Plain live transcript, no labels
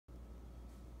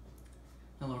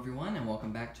Hello everyone and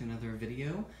welcome back to another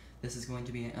video. This is going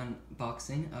to be an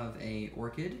unboxing of a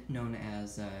orchid known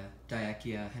as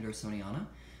Dyakia Hendersoniana.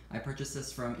 I purchased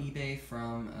this from eBay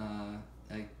from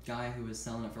a guy who was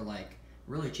selling it for like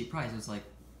really cheap price. It was like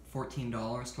 $14,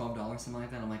 $12, something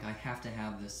like that. I'm like, I have to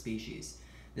have this species.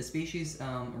 This species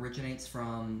originates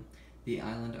from the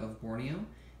island of Borneo,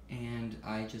 and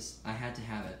I had to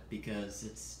have it because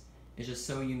it's just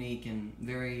so unique and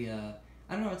very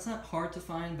I don't know, it's not hard to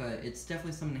find, but it's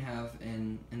definitely something to have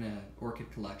in an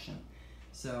orchid collection.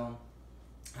 So,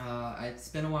 it's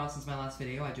been a while since my last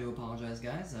video. I do apologize,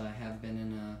 guys. I have been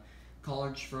in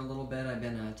college for a little bit. I've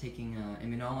been taking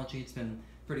immunology. It's been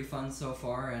pretty fun so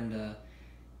far, and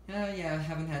yeah, I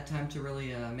haven't had time to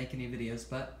really make any videos,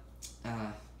 but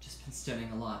just been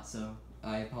studying a lot, so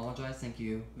I apologize. Thank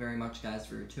you very much, guys,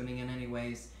 for tuning in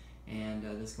anyways. And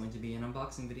this is going to be an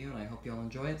unboxing video, and I hope you all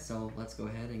enjoy it, so let's go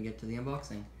ahead and get to the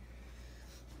unboxing.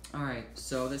 Alright,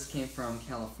 so this came from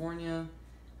California.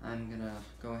 I'm gonna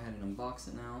go ahead and unbox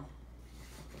it now.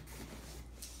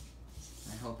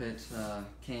 I hope it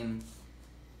came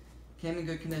in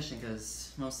good condition,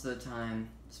 because most of the time,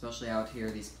 especially out here,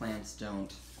 these plants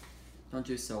don't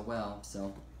do so well,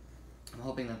 so I'm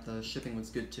hoping that the shipping was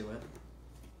good to it.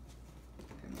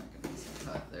 I'm not gonna miss a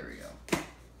cut. There we go.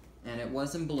 And it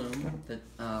was in bloom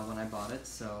when I bought it,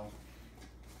 so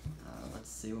let's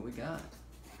see what we got.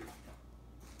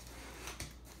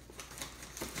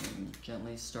 And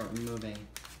gently start removing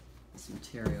this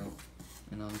material,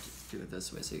 and I'll just do it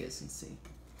this way so you guys can see.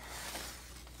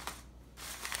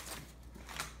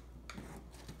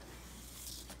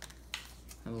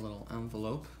 Have a little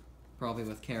envelope, probably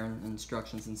with care and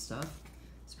instructions and stuff.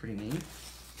 It's pretty neat.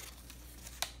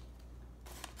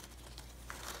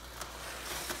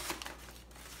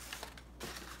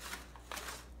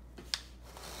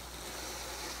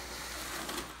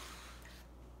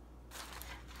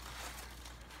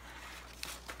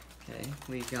 Okay,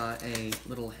 we got a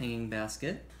little hanging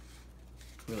basket.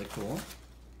 Really cool.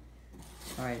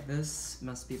 Alright, this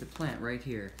must be the plant right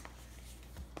here.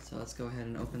 So let's go ahead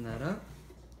and open that up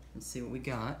and see what we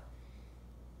got.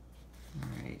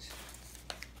 Alright.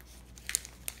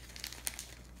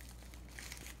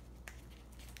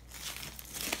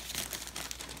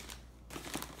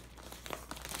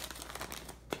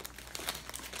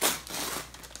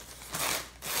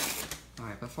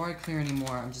 Before I clear any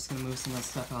more, I'm just going to move some of this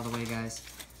stuff out of the way, guys.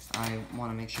 I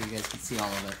want to make sure you guys can see all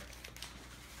of it.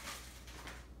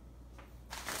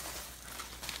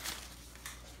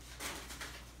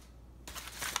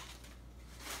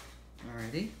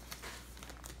 Alrighty.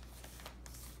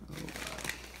 Oh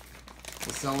god.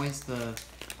 This is always the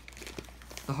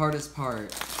hardest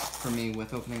part for me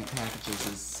with opening up packages,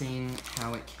 is seeing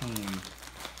how it came.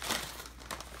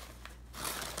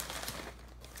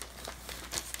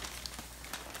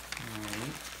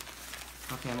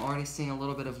 Okay, I'm already seeing a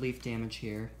little bit of leaf damage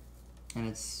here, and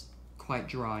it's quite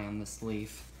dry on this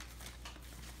leaf,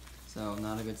 so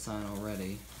not a good sign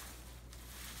already.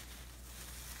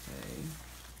 Okay.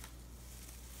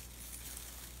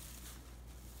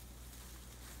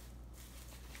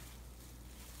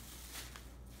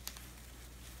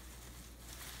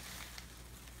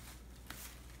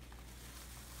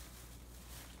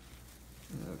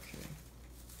 Okay.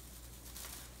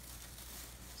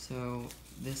 So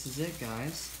this is it,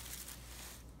 guys.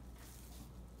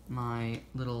 My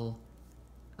little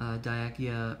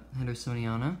Dyakia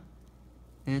Hendersoniana.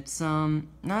 It's not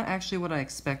actually what I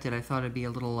expected. I thought it'd be a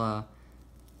little I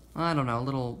don't know, a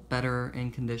little better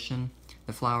in condition.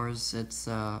 The flowers, it's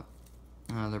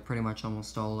they're pretty much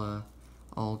almost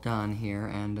all done here,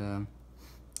 and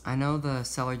I know the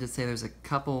seller did say there's a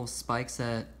couple spikes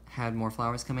that had more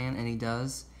flowers coming in, and he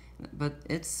does. But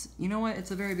it's, you know what,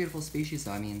 it's a very beautiful species,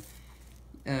 though. I mean,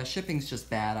 shipping's just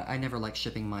bad. I never like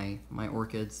shipping my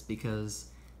orchids,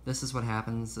 because this is what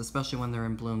happens, especially when they're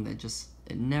in bloom.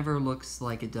 It never looks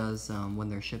like it does when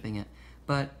they're shipping it.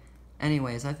 But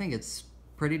anyways, I think it's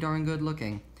pretty darn good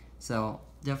looking. So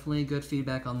definitely good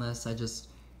feedback on this. I just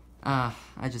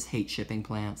hate shipping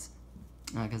plants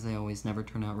because they always never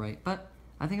turn out right. But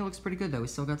I think it looks pretty good, though. We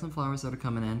still got some flowers that are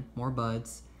coming in, more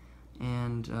buds,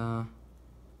 and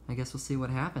I guess we'll see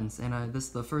what happens. And this is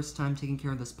the first time taking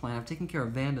care of this plant. I've taken care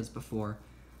of Vandas before,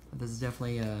 but this is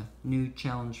definitely a new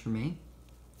challenge for me.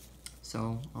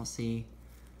 So I'll see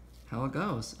how it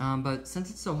goes. But since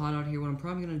it's so hot out here, what I'm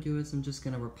probably going to do is I'm just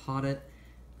going to repot it.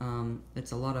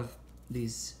 It's a lot of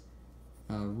these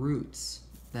roots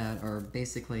that are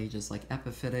basically just like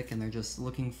epiphytic, and they're just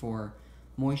looking for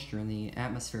moisture in the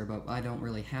atmosphere, but I don't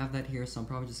really have that here, so I'm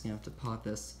probably just going to have to pot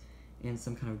this in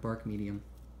some kind of bark medium.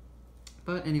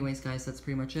 But anyways, guys, that's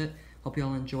pretty much it. Hope you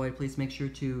all enjoyed. Please make sure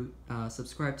to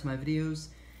subscribe to my videos,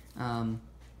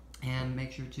 and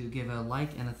make sure to give a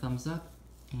like and a thumbs up.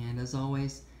 And as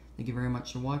always, thank you very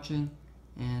much for watching,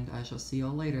 and I shall see you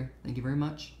all later. Thank you very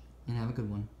much, and have a good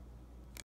one.